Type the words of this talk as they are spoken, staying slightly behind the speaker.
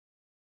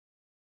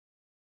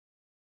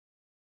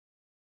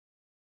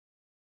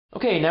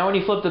Okay, now when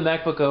you flip the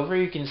MacBook over,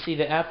 you can see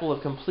that Apple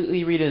have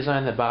completely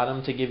redesigned the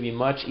bottom to give you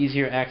much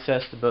easier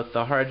access to both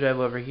the hard drive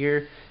over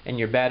here and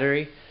your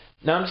battery.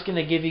 Now I'm just going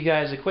to give you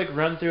guys a quick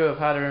run through of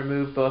how to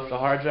remove both the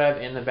hard drive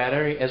and the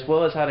battery, as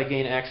well as how to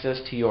gain access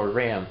to your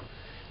RAM.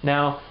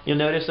 Now, you'll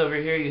notice over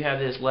here you have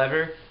this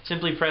lever.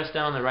 Simply press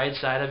down the right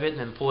side of it and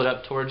then pull it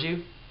up towards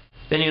you.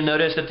 Then you'll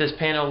notice that this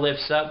panel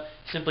lifts up.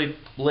 Simply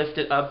lift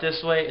it up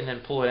this way and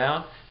then pull it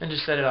out, and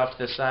just set it off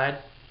to the side.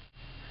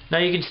 Now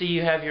you can see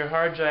you have your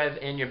hard drive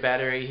and your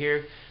battery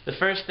here. The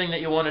first thing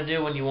that you want to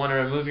do when you want to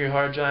remove your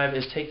hard drive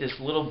is take this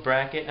little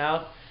bracket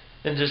out,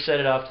 then just set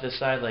it off to the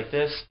side like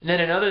this. And then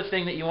another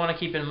thing that you want to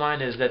keep in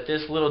mind is that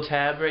this little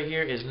tab right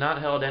here is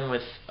not held in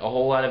with a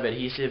whole lot of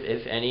adhesive,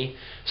 if any.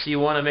 So you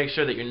want to make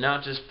sure that you're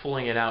not just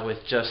pulling it out with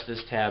just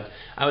this tab.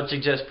 I would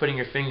suggest putting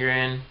your finger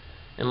in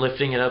and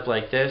lifting it up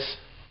like this.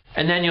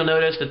 And then you'll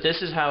notice that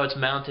this is how it's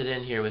mounted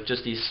in here with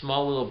just these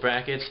small little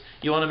brackets.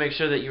 You want to make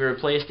sure that you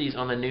replace these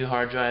on the new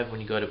hard drive when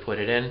you go to put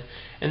it in.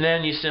 And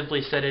then you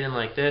simply set it in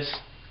like this,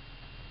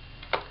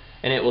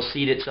 and it will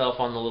seat itself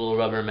on the little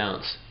rubber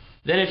mounts.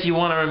 Then if you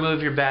want to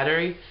remove your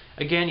battery,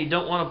 again, you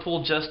don't want to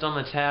pull just on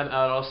the tab.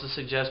 I would also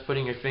suggest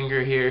putting your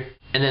finger here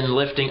and then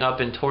lifting up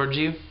and towards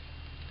you.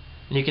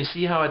 And you can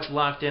see how it's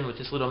locked in with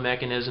this little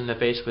mechanism that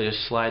basically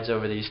just slides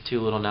over these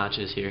two little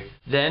notches here.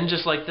 Then,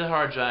 just like the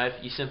hard drive,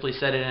 you simply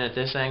set it in at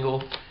this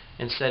angle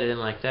and set it in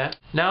like that.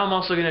 Now I'm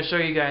also going to show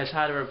you guys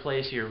how to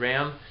replace your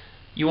RAM.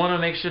 You want to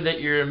make sure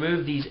that you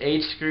remove these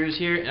 8 screws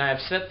here, and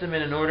I've set them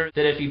in an order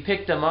that if you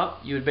picked them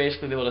up, you would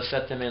basically be able to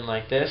set them in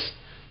like this.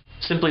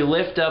 Simply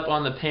lift up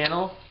on the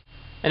panel,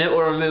 and it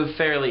will remove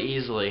fairly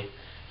easily.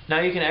 Now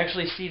you can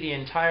actually see the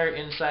entire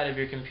inside of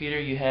your computer.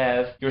 You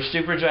have your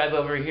super drive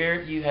over here,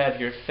 you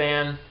have your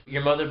fan,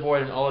 your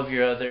motherboard, and all of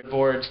your other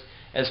boards,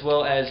 as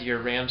well as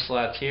your RAM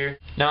slots here.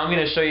 Now I'm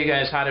going to show you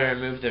guys how to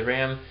remove the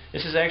RAM.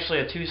 This is actually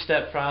a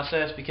 2-step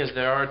process because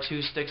there are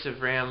 2 sticks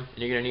of RAM, and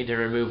you're going to need to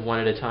remove one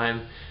at a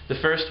time. The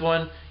first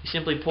one, you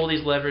simply pull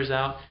these levers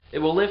out. It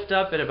will lift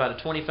up at about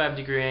a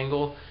 25-degree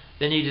angle.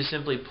 Then you just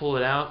simply pull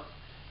it out,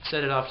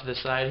 set it off to the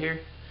side here.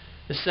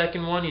 The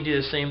second one, you do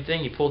the same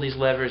thing. You pull these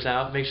levers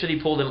out. Make sure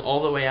you pull them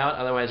all the way out,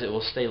 otherwise it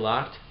will stay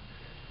locked.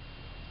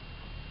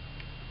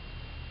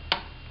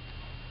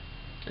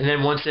 And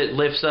then once it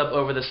lifts up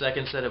over the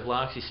second set of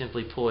locks, you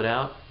simply pull it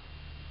out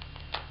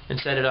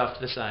and set it off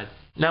to the side.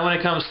 Now when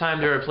it comes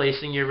time to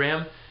replacing your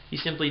RAM, you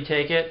simply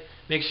take it,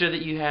 make sure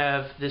that you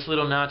have this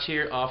little notch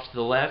here off to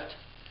the left,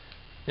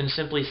 and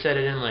simply set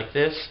it in like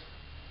this.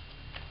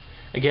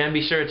 Again,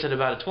 be sure it's at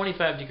about a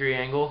 25-degree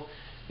angle.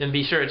 Then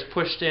be sure it's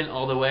pushed in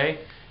all the way,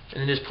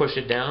 and then just push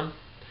it down.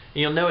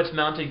 And you'll know it's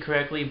mounted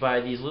correctly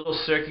by these little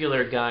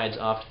circular guides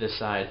off to the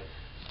side.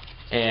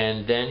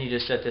 And then you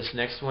just set this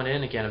next one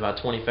in, again about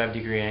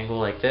 25-degree angle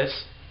like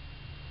this,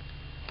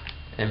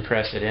 and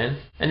press it in.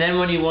 And then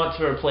when you want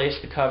to replace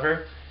the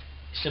cover,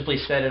 you simply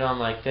set it on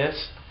like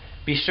this.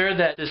 Be sure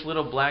that this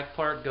little black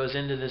part goes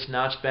into this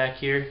notch back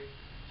here,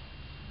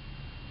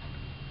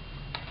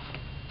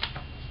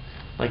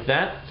 like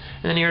that.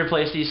 And then you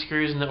replace these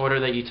screws in the order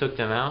that you took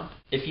them out.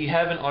 If you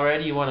haven't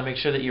already, you want to make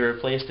sure that you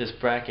replace this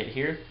bracket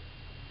here.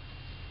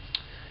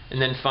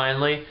 And then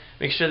finally,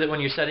 make sure that when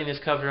you're setting this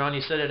cover on,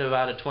 you set it at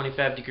about a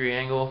 25-degree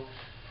angle.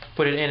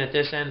 Put it in at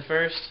this end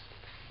first,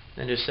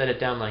 then just set it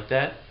down like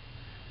that,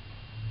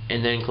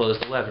 and then close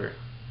the lever.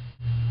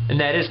 And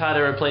that is how to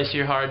replace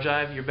your hard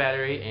drive, your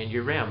battery, and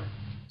your RAM.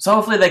 So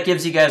hopefully that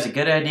gives you guys a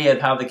good idea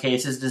of how the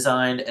case is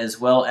designed, as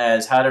well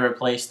as how to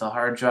replace the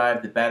hard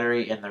drive, the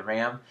battery, and the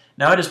RAM.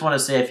 Now I just want to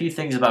say a few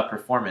things about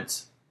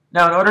performance.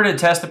 Now in order to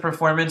test the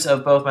performance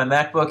of both my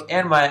MacBook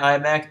and my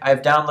iMac,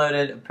 I've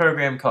downloaded a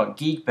program called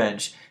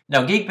Geekbench.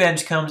 Now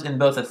Geekbench comes in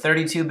both a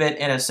 32-bit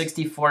and a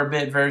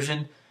 64-bit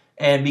version,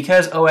 and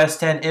because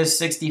OS X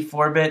is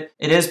 64-bit,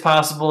 it is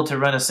possible to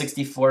run a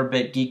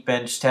 64-bit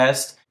Geekbench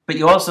test. But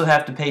you also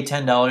have to pay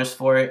 $10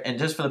 for it, and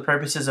just for the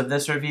purposes of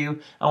this review,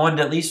 I wanted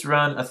to at least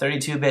run a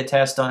 32-bit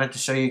test on it to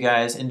show you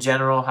guys in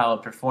general how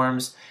it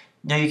performs.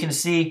 Now you can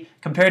see,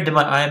 compared to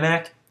my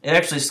iMac, it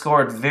actually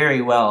scored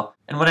very well.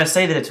 And when I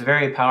say that it's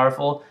very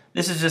powerful,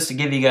 this is just to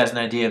give you guys an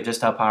idea of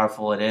just how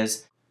powerful it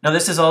is. Now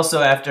this is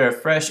also after a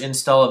fresh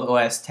install of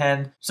OS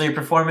X, so your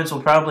performance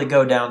will probably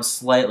go down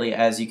slightly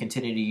as you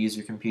continue to use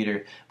your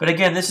computer. But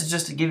again, this is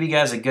just to give you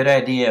guys a good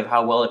idea of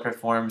how well it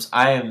performs.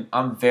 I'm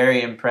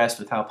very impressed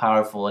with how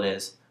powerful it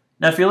is.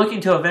 Now if you're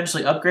looking to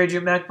eventually upgrade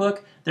your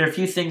MacBook, there are a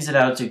few things that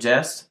I would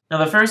suggest.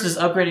 Now the first is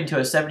upgrading to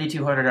a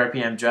 7200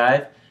 RPM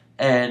drive.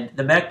 And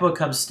the MacBook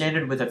comes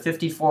standard with a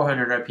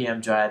 5400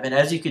 RPM drive, and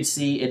as you can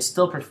see, it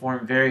still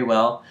performed very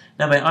well.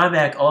 Now my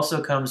iMac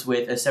also comes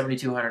with a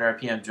 7200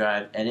 RPM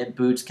drive, and it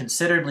boots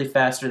considerably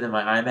faster than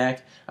my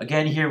iMac.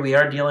 Again, here we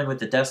are dealing with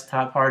the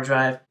desktop hard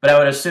drive, but I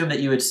would assume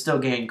that you would still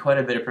gain quite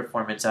a bit of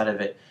performance out of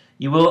it.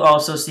 You will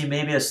also see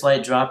maybe a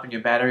slight drop in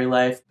your battery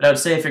life, but I would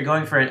say if you're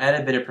going for an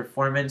added bit of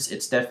performance,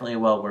 it's definitely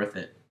well worth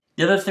it.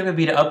 The other thing would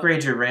be to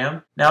upgrade your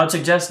RAM. Now I would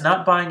suggest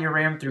not buying your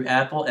RAM through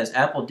Apple, as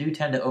Apple do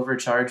tend to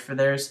overcharge for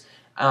theirs.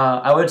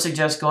 I would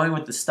suggest going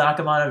with the stock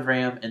amount of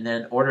RAM and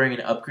then ordering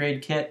an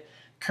upgrade kit.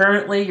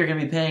 Currently, you're going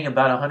to be paying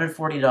about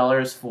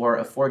 $140 for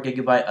a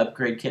 4GB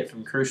upgrade kit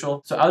from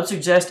Crucial. So I would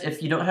suggest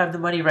if you don't have the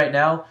money right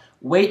now,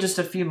 wait just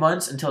a few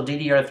months until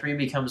DDR3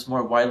 becomes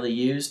more widely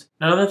used.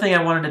 Another thing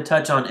I wanted to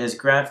touch on is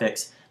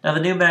graphics. Now the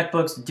new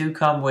MacBooks do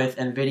come with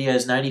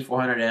NVIDIA's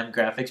 9400M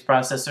graphics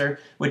processor,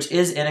 which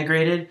is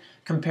integrated.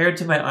 Compared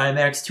to my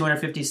iMac's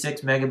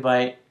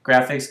 256MB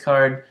graphics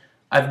card,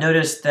 I've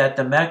noticed that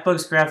the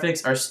MacBook's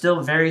graphics are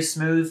still very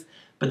smooth,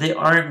 but they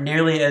aren't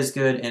nearly as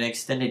good in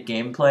extended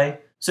gameplay.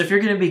 So if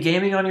you're going to be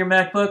gaming on your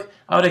MacBook,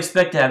 I would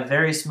expect to have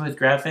very smooth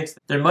graphics.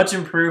 They're much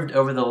improved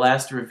over the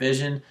last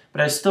revision,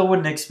 but I still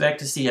wouldn't expect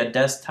to see a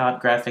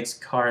desktop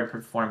graphics card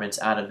performance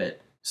out of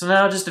it. So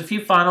now just a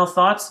few final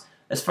thoughts.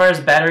 As far as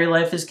battery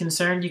life is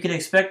concerned, you can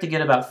expect to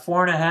get about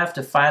 4.5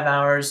 to 5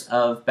 hours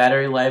of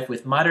battery life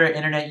with moderate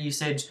internet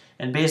usage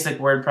and basic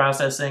word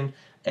processing.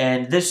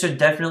 And this should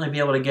definitely be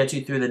able to get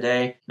you through the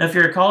day. Now, if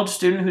you're a college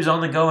student who's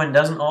on the go and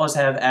doesn't always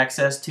have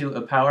access to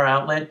a power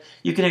outlet,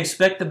 you can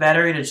expect the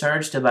battery to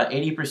charge to about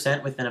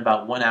 80% within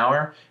about 1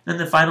 hour. And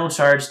then the final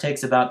charge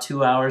takes about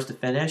 2 hours to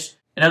finish.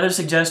 Another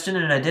suggestion,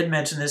 and I did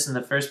mention this in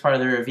the first part of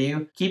the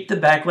review, keep the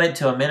backlight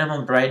to a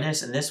minimum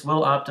brightness and this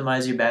will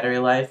optimize your battery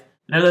life.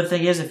 Another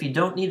thing is, if you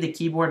don't need the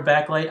keyboard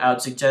backlight, I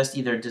would suggest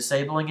either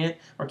disabling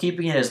it or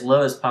keeping it as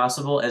low as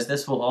possible, as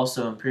this will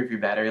also improve your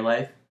battery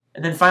life.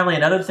 And then finally,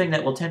 another thing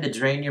that will tend to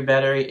drain your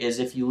battery is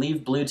if you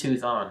leave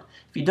Bluetooth on.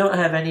 If you don't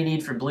have any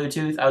need for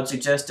Bluetooth, I would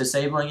suggest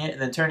disabling it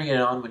and then turning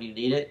it on when you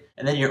need it,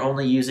 and then you're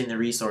only using the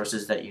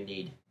resources that you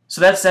need. So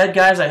that said,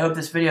 guys, I hope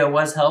this video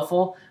was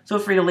helpful. Feel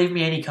free to leave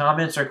me any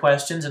comments or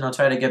questions and I'll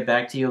try to get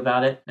back to you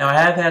about it. Now, I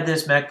have had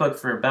this MacBook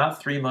for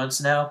about 3 months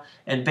now,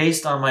 and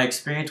based on my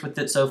experience with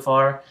it so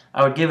far,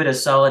 I would give it a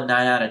solid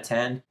 9 out of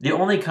 10. The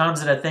only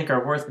cons that I think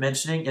are worth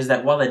mentioning is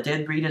that while they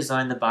did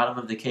redesign the bottom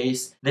of the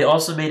case, they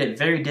also made it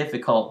very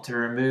difficult to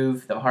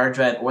remove the hard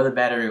drive or the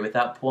battery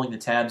without pulling the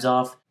tabs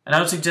off. And I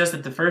would suggest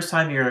that the first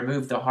time you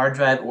remove the hard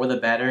drive or the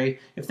battery,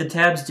 if the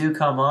tabs do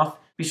come off,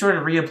 be sure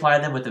to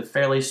reapply them with a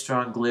fairly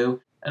strong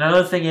glue.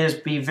 Another thing is,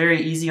 be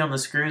very easy on the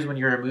screws when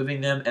you're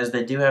removing them, as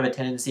they do have a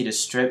tendency to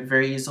strip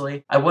very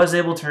easily. I was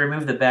able to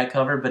remove the back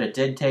cover, but it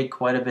did take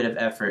quite a bit of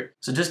effort.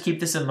 So just keep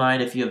this in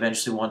mind if you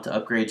eventually want to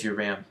upgrade your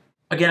RAM.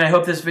 Again, I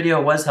hope this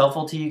video was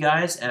helpful to you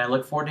guys, and I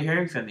look forward to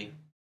hearing from you.